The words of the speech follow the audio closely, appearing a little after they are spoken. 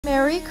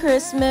Merry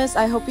Christmas.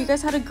 I hope you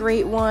guys had a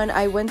great one.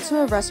 I went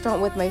to a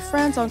restaurant with my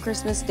friends on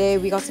Christmas Day.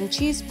 We got some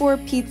cheese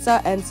board,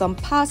 pizza, and some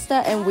pasta,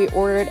 and we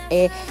ordered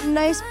a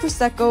nice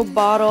Prosecco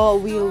bottle.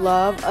 We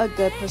love a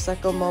good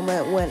Prosecco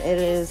moment when it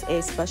is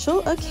a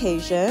special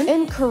occasion.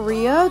 In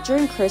Korea,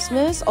 during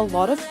Christmas, a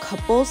lot of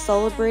couples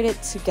celebrate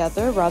it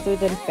together rather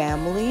than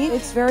family.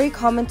 It's very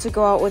common to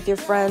go out with your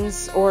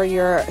friends or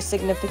your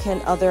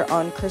significant other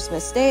on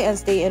Christmas Day and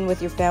stay in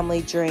with your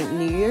family during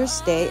New Year's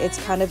Day. It's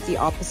kind of the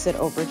opposite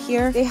over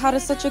here. They had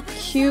such a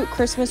cute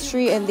Christmas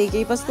tree and they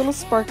gave us little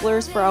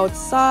sparklers for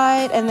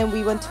outside, and then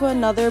we went to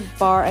another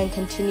bar and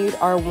continued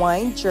our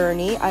wine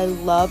journey. I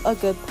love a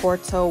good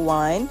Porto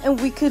wine, and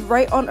we could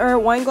write on our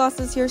wine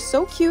glasses here.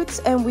 So cute.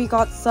 And we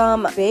got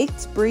some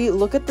baked brie.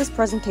 Look at this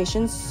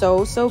presentation,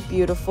 so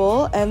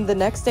beautiful. And the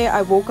next day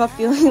I woke up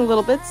feeling a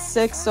little bit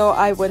sick, so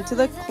I went to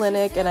the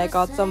clinic and I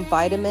got some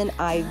vitamin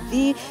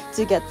IV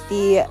to get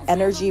the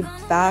energy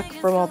back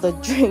from all the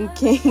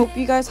drinking. Hope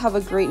you guys have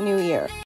a great new year.